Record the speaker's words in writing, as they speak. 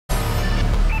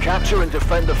Capture and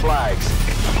defend the flags.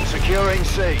 Securing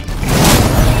C.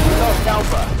 We lost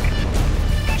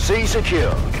Alpha. C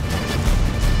secure.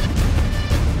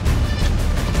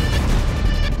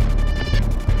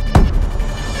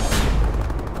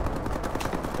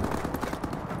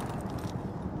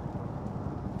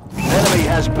 Enemy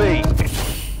has B.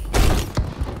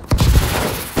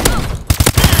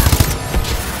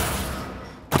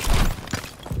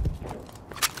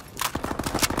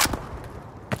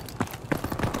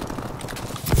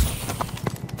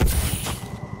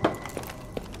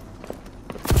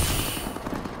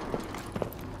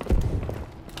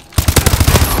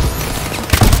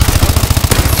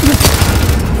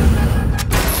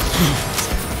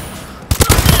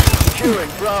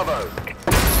 Securing Bravo.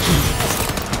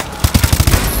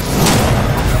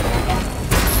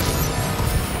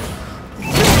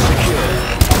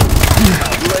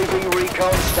 UAV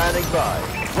recon standing by.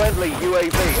 Friendly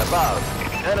UAV above.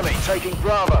 Enemy taking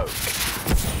Bravo.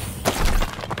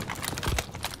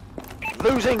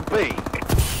 Losing B.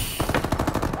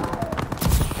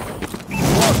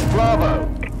 Lost Bravo.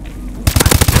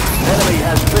 Enemy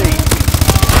has B.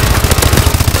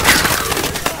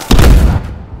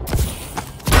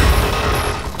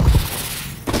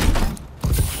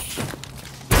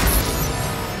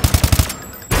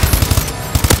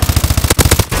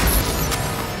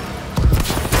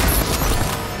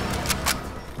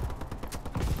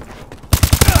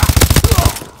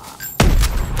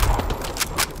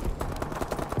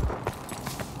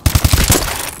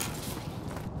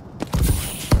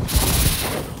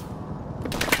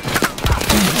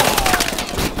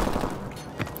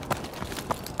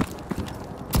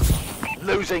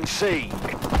 Losing C.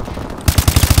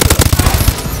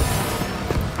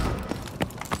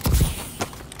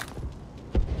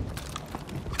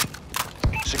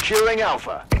 Securing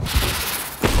Alpha.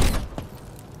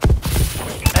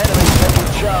 Enemy taking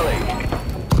Charlie.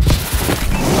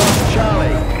 Lost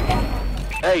Charlie.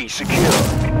 A secure.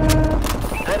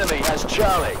 Enemy has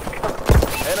Charlie.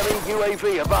 Enemy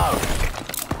UAV above.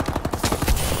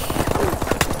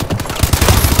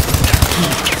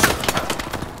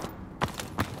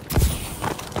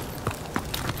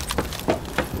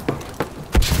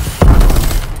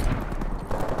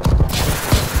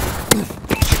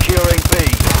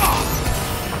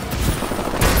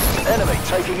 Enemy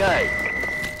taking A.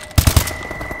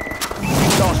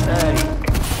 Lost A.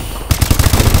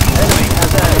 Enemy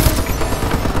has A.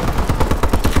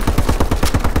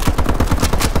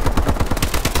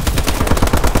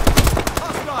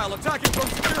 Hostile attacking from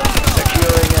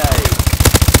securing A.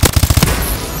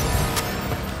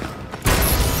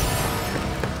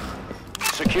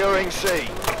 Securing C.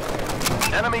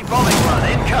 Enemy bombing run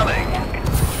incoming.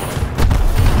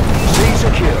 C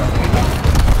secure.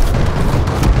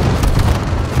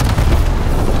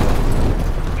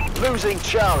 Losing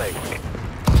Charlie.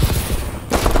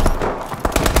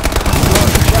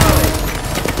 Lost Charlie.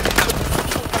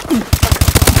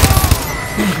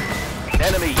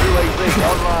 Enemy UAV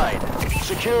online.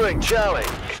 Securing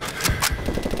Charlie.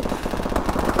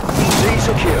 C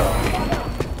secure.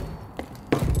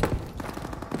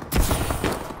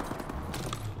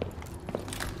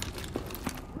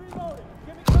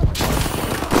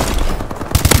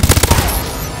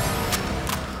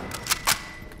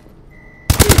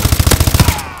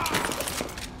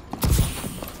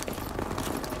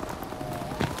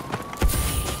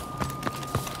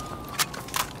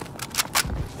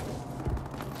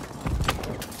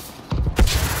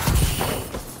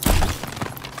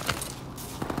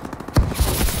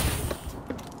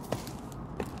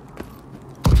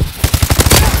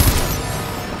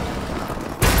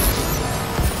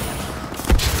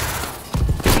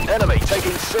 Enemy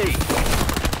taking C.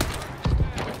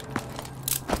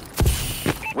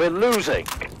 We're losing.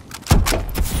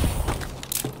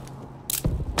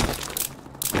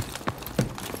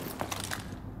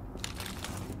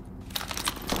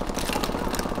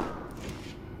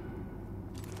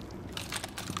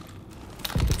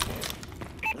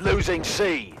 Losing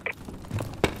C.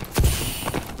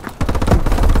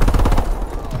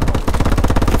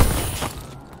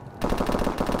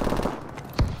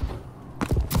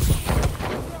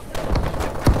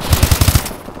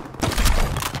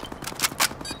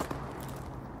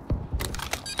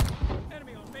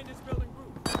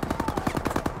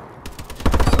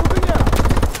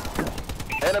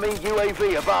 Enemy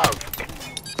UAV above.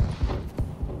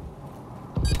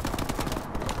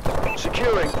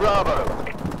 Securing Bravo.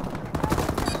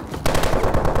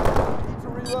 Need to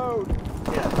reload.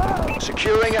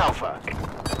 Securing Alpha.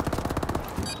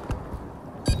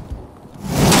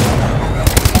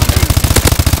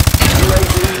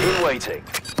 UAV in waiting.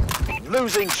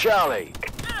 Losing Charlie.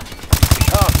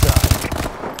 halftime.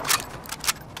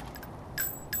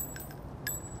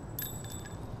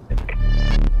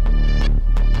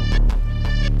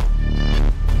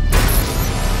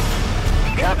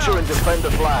 Capture and defend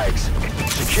the flags.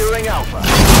 Securing Alpha.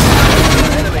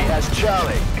 Enemy has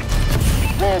Charlie.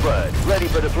 Warbird, ready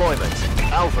for deployment.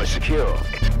 Alpha secure.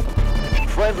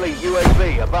 Friendly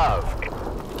UAV above.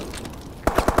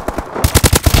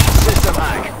 System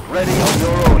hack, ready on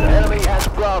your order. Enemy has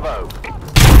Bravo.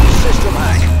 System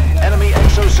hack. Enemy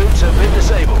exosuits have been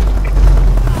disabled.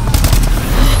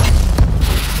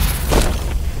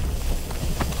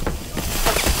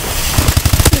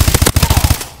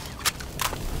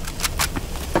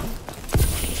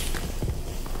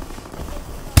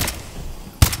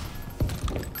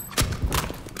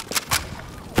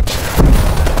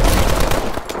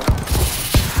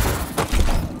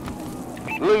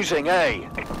 Losing A.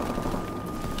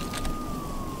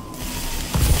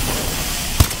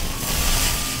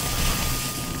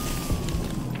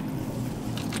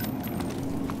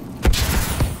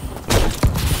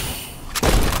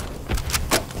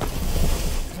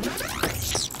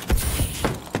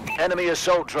 Enemy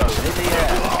assault drone in the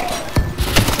air.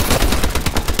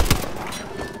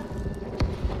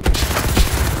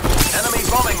 Enemy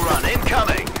bombing run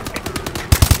incoming.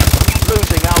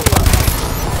 Losing Alpha.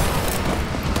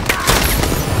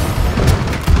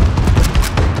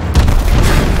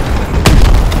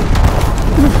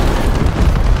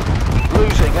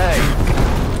 Losing A.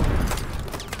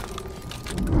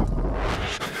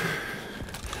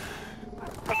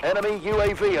 Enemy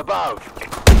UAV above.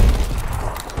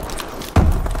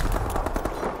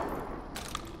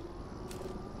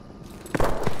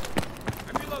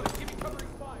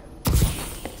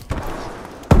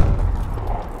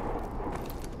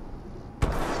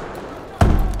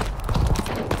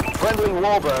 Friendly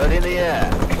Warbird in the air.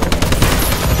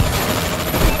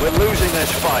 We're losing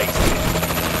this fight.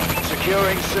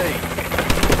 Securing C.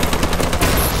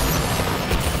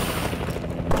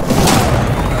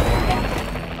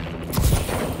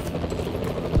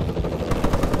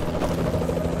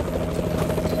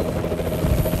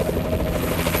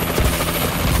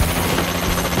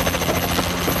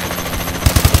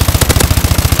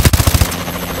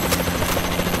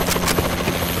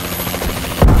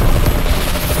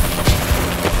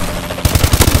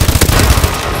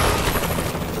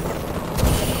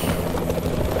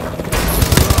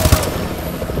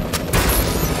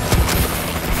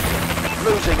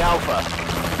 Losing Alpha.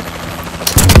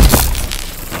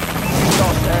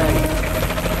 Lost A.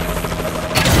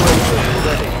 UAV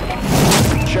ready.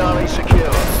 Charlie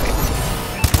secure.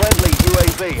 Friendly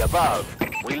UAV above.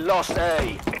 We lost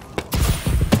A.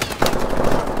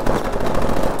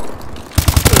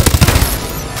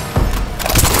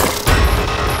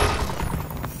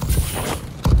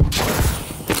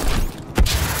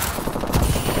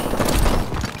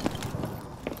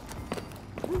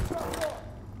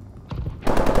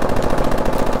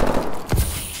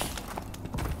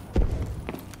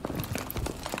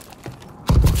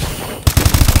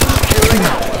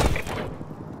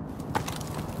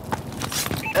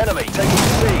 Enemy taking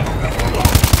C.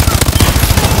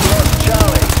 Lost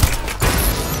Charlie.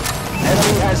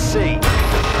 Enemy has C.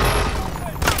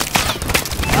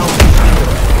 Alpha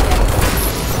secure.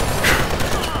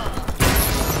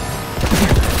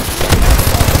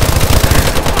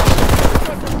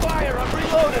 Under fire, I'm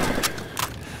reloading.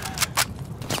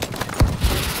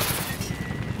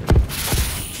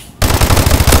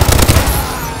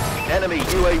 Enemy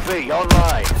UAV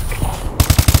online.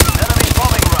 Enemy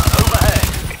bombing run overhead.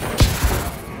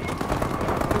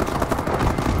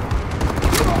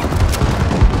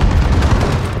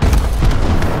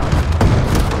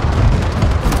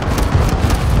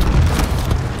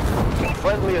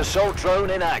 Friendly assault drone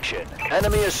in action.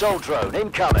 Enemy assault drone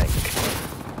incoming.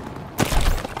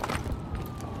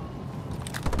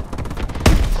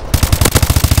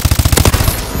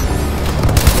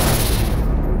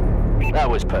 That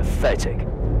was pathetic.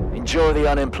 Enjoy the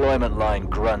unemployment line,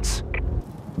 grunts.